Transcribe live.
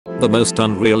The most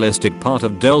unrealistic part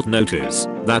of Death Note is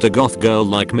that a goth girl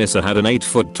like Missa had an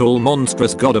 8-foot tall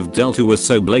monstrous god of Death who was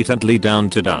so blatantly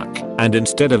down to duck, and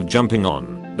instead of jumping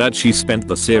on that, she spent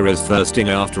the series thirsting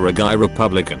after a guy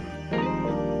Republican.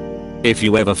 If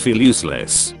you ever feel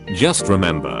useless, just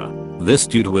remember, this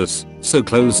dude was so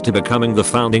close to becoming the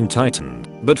founding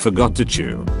titan, but forgot to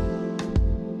chew.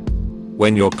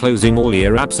 When you're closing all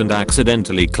your apps and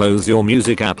accidentally close your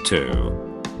music app too.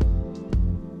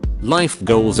 Life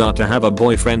goals are to have a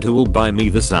boyfriend who will buy me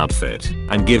this outfit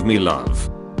and give me love.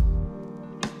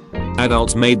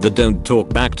 Adults made the don't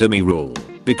talk back to me rule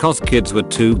because kids were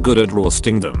too good at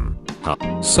roasting them.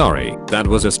 Huh. Sorry, that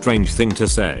was a strange thing to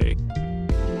say.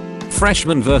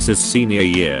 Freshman versus senior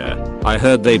year. I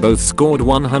heard they both scored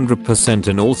 100%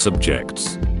 in all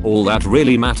subjects. All that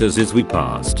really matters is we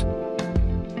passed.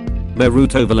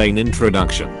 Naruto villain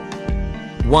introduction.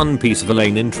 One Piece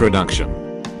villain introduction.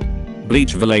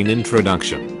 Bleach villain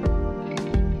introduction.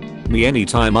 Me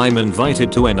anytime I'm invited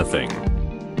to anything.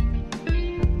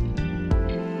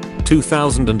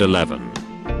 2011.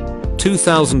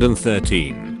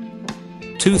 2013.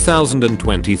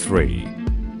 2023.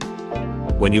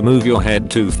 When you move your head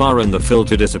too far and the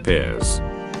filter disappears.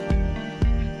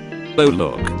 Oh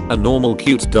look, a normal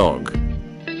cute dog.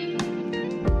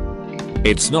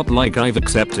 It's not like I've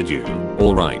accepted you,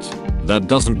 alright. That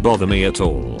doesn't bother me at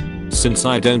all. Since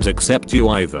I don't accept you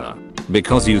either.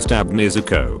 Because you stabbed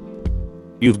Nezuko.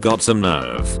 You've got some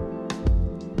nerve.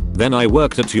 Then I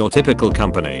worked at your typical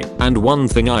company, and one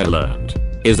thing I learned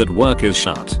is that work is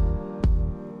shut.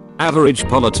 Average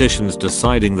politicians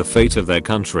deciding the fate of their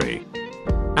country.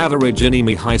 Average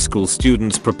anime high school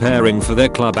students preparing for their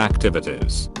club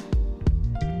activities.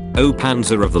 Oh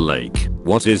Panzer of the Lake,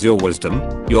 what is your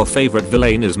wisdom? Your favorite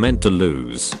villain is meant to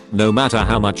lose, no matter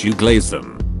how much you glaze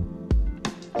them.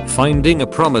 Finding a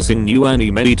promising new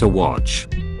anime to watch.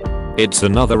 It's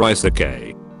another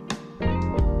isekai.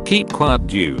 Keep quiet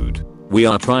dude. We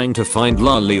are trying to find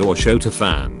lolly or show to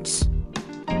fans.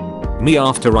 Me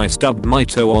after I stubbed my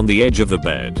toe on the edge of the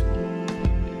bed.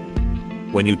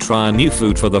 When you try a new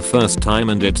food for the first time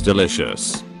and it's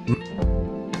delicious.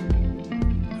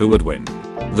 Who would win?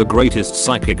 The greatest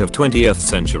psychic of 20th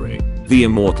century. The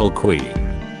immortal queen.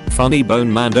 Funny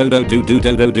bone man do do do do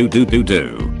do do do do do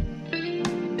do.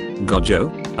 Gojo?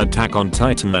 Attack on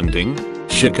Titan ending?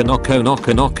 Shikanoko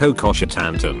noko noko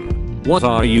koshitantan. What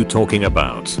are you talking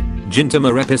about?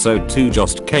 Gintama episode 2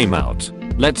 just came out.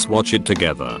 Let's watch it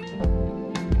together.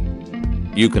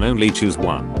 You can only choose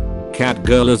one. Cat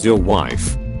girl as your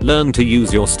wife. Learn to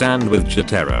use your stand with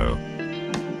Jotaro.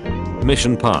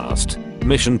 Mission passed.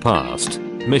 Mission passed.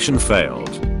 Mission failed.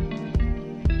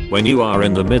 When you are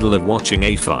in the middle of watching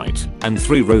a fight and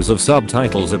 3 rows of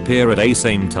subtitles appear at a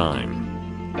same time.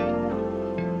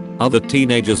 Other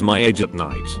teenagers my age at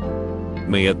night.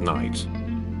 Me at night.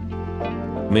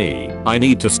 Me, I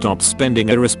need to stop spending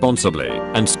irresponsibly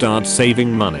and start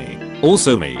saving money.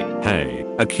 Also me, hey,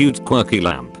 a cute quirky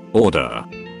lamp, order.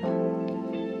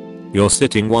 You're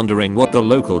sitting wondering what the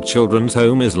local children's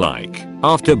home is like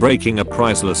after breaking a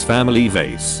priceless family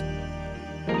vase.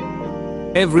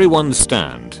 Everyone's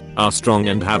stand are strong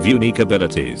and have unique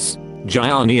abilities.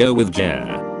 Gianio with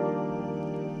Jair.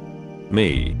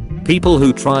 Me. People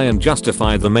who try and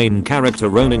justify the main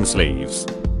character owning sleeves.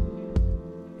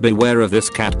 Beware of this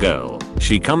cat girl.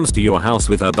 She comes to your house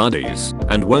with her buddies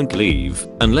and won't leave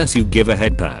unless you give a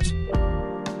head pat.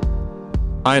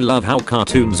 I love how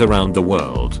cartoons around the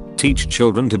world teach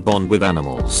children to bond with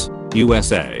animals.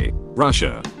 USA,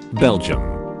 Russia,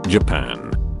 Belgium,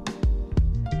 Japan.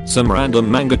 Some random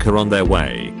mangaka on their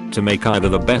way to make either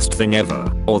the best thing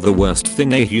ever or the worst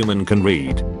thing a human can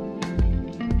read.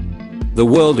 The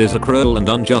world is a cruel and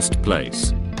unjust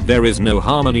place. There is no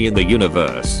harmony in the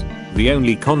universe. The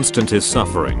only constant is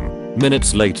suffering.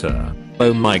 Minutes later,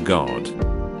 oh my god.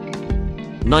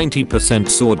 90%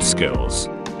 sword skills,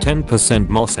 10%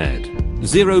 moss head,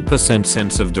 0%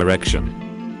 sense of direction.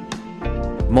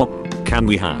 Mom, can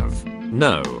we have?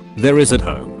 No, there is at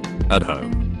home. At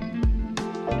home.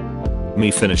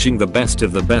 Me finishing the best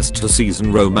of the best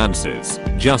season romances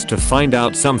just to find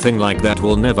out something like that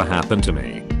will never happen to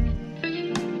me.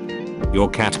 Your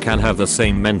cat can have the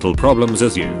same mental problems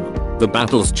as you. The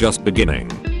battle's just beginning.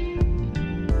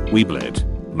 Weeblit,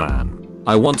 man.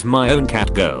 I want my own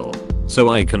cat girl. So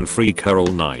I can freak her all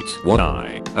night. What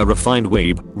I, a refined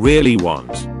weeb, really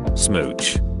want.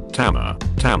 Smooch. Tama.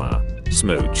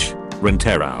 Smooch.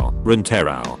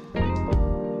 Rinterao.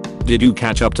 Did you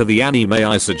catch up to the anime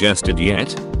I suggested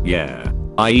yet? Yeah.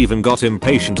 I even got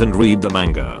impatient and read the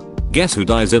manga. Guess who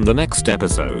dies in the next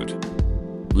episode?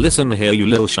 Listen here you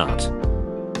lil shut.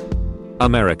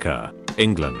 America.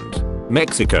 England,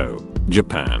 Mexico,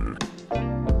 Japan.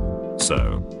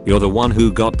 So, you're the one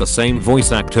who got the same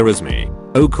voice actor as me,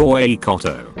 Okoye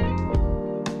Koto.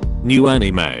 New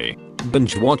anime.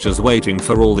 Binge watchers waiting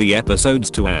for all the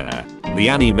episodes to air. The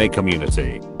anime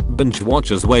community. Binge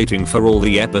watchers waiting for all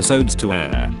the episodes to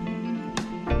air.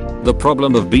 The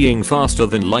problem of being faster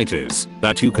than light is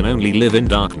that you can only live in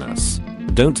darkness.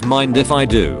 Don't mind if I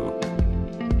do.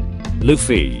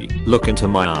 Luffy, look into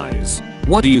my eyes.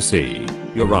 What do you see?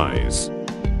 Your eyes.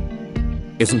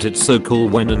 Isn't it so cool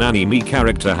when an anime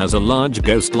character has a large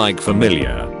ghost-like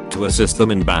familiar to assist them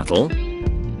in battle?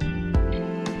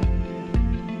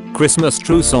 Christmas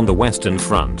truce on the Western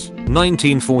Front,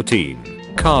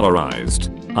 1914. Colorized.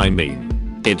 I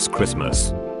mean, it's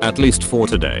Christmas. At least for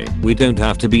today, we don't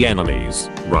have to be enemies,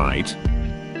 right?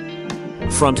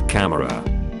 Front camera.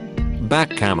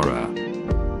 Back camera.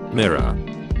 Mirror.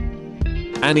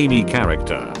 Anime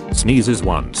character sneezes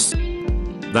once.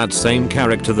 That same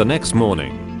character the next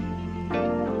morning.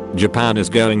 Japan is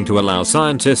going to allow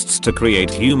scientists to create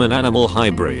human-animal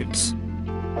hybrids.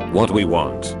 What we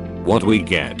want. What we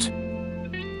get.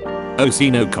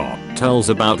 Oshinoko tells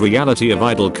about reality of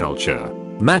idol culture.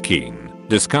 Makin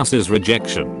discusses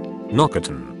rejection.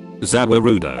 Nokuten.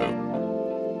 Zawarudo.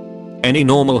 Any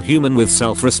normal human with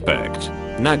self-respect.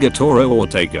 Nagatoro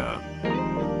Ortega.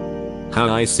 How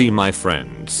I see my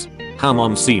friends. How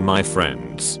mom see my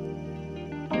friends.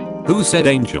 Who said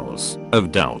angels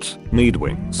of doubt need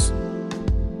wings?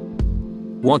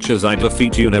 Watch as I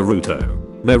defeat you Naruto.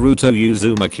 Naruto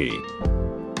Uzumaki.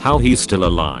 How he's still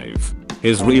alive.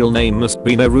 His real name must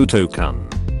be Naruto-kun.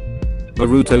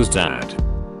 Naruto's dad.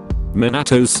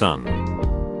 Minato's son.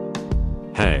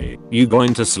 Hey, you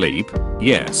going to sleep?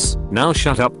 Yes, now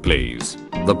shut up please.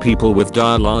 The people with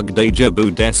dialogue deja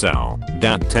vu desao,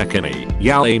 dat tekani,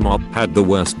 yaemop had the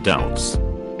worst doubts.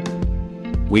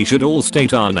 We should all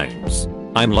state our names.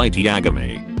 I'm Light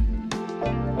Yagami.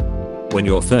 When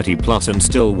you're 30 plus and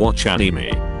still watch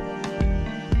anime.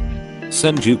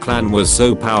 Senju clan was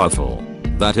so powerful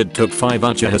that it took 5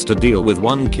 Uchihas to deal with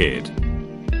one kid.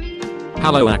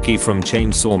 Hello Aki from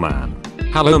Chainsaw Man.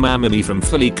 Hello Mamami from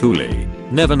Philly Cooley.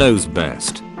 Never knows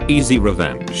best. Easy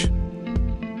revenge.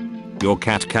 Your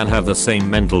cat can have the same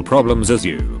mental problems as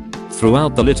you.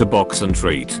 Throughout the litter box and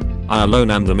treat. I alone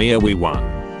am the Mia we won.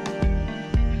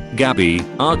 Gabby,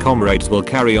 our comrades will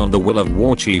carry on the will of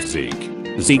War Chief Zeke.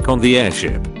 Zeke on the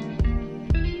airship.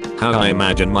 How I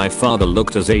imagine my father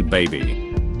looked as a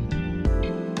baby.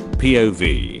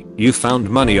 POV, you found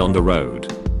money on the road.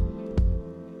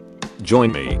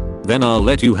 Join me, then I'll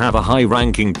let you have a high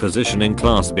ranking position in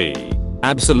class B.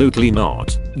 Absolutely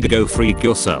not, go freak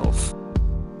yourself.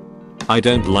 I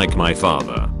don't like my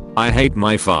father. I hate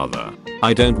my father.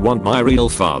 I don't want my real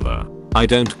father. I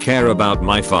don't care about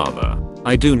my father.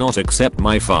 I do not accept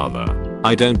my father.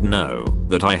 I don't know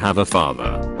that I have a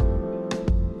father.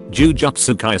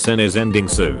 Jujutsu Kaisen is ending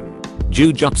soon.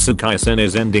 Jujutsu Kaisen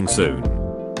is ending soon.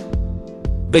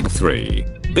 Big 3.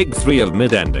 Big 3 of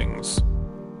mid-endings.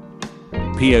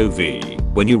 POV,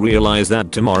 when you realize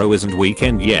that tomorrow isn't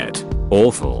weekend yet.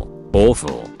 Awful.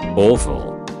 Awful.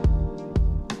 Awful.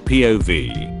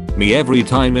 POV, me every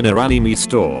time in a anime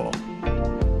store.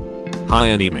 Hi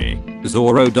anime,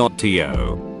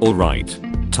 Zoro.to. Alright,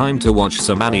 time to watch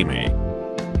some anime.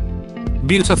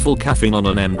 Beautiful caffeine on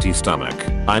an empty stomach.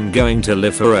 I'm going to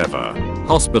live forever.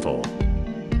 Hospital.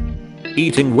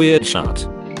 Eating weird shut.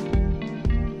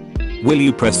 Will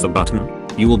you press the button?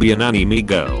 You will be an anime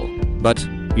girl. But,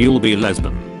 you'll be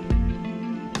lesbian.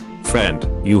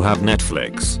 Friend, you have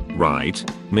Netflix, right?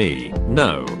 Me,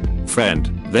 no. Friend,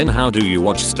 then how do you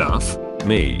watch stuff?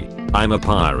 Me, I'm a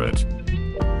pirate.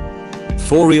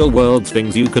 4 real world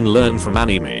things you can learn from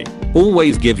anime.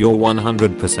 Always give your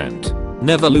 100%.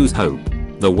 Never lose hope.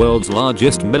 The world's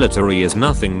largest military is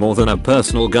nothing more than a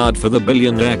personal guard for the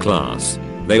billionaire class.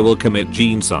 They will commit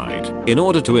genocide in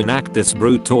order to enact this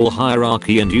brutal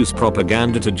hierarchy and use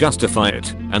propaganda to justify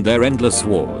it and their endless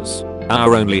wars.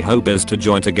 Our only hope is to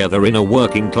join together in a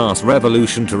working class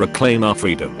revolution to reclaim our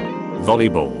freedom.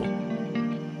 Volleyball.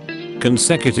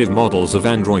 Consecutive models of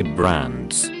Android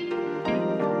brands.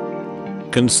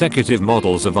 Consecutive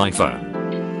models of iPhone.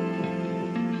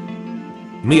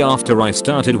 Me after I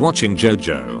started watching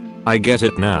JoJo. I get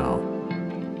it now.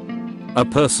 A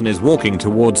person is walking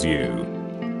towards you.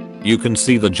 You can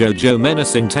see the JoJo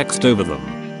menacing text over them.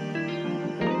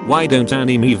 Why don't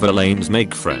anime villains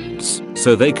make friends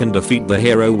so they can defeat the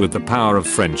hero with the power of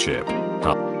friendship?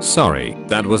 Sorry,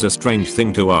 that was a strange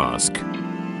thing to ask.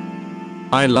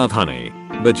 I love honey,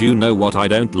 but you know what I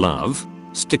don't love?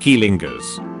 Sticky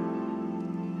lingers.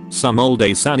 Some old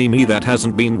ace anime that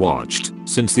hasn't been watched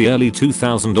since the early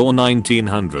 2000s or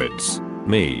 1900s.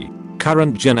 Me.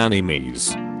 Current gen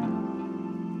animes.